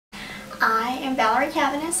I am Valerie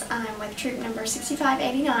Cavanis. I'm with troop number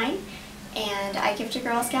 6589, and I give to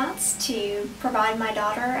Girl Scouts to provide my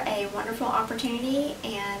daughter a wonderful opportunity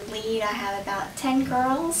and lead. I have about 10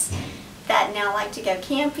 girls that now like to go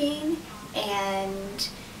camping and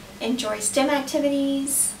enjoy STEM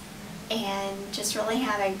activities and just really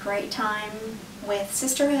have a great time with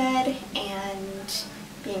sisterhood and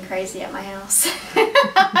being crazy at my house.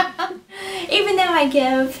 Even though I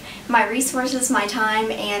give my resources, my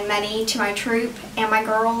time, and money to my troop and my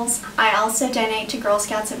girls, I also donate to Girl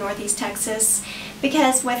Scouts of Northeast Texas,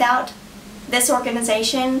 because without this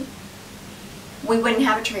organization, we wouldn't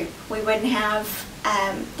have a troop. We wouldn't have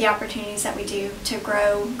the opportunities that we do to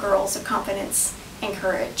grow girls of confidence and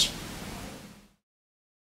courage.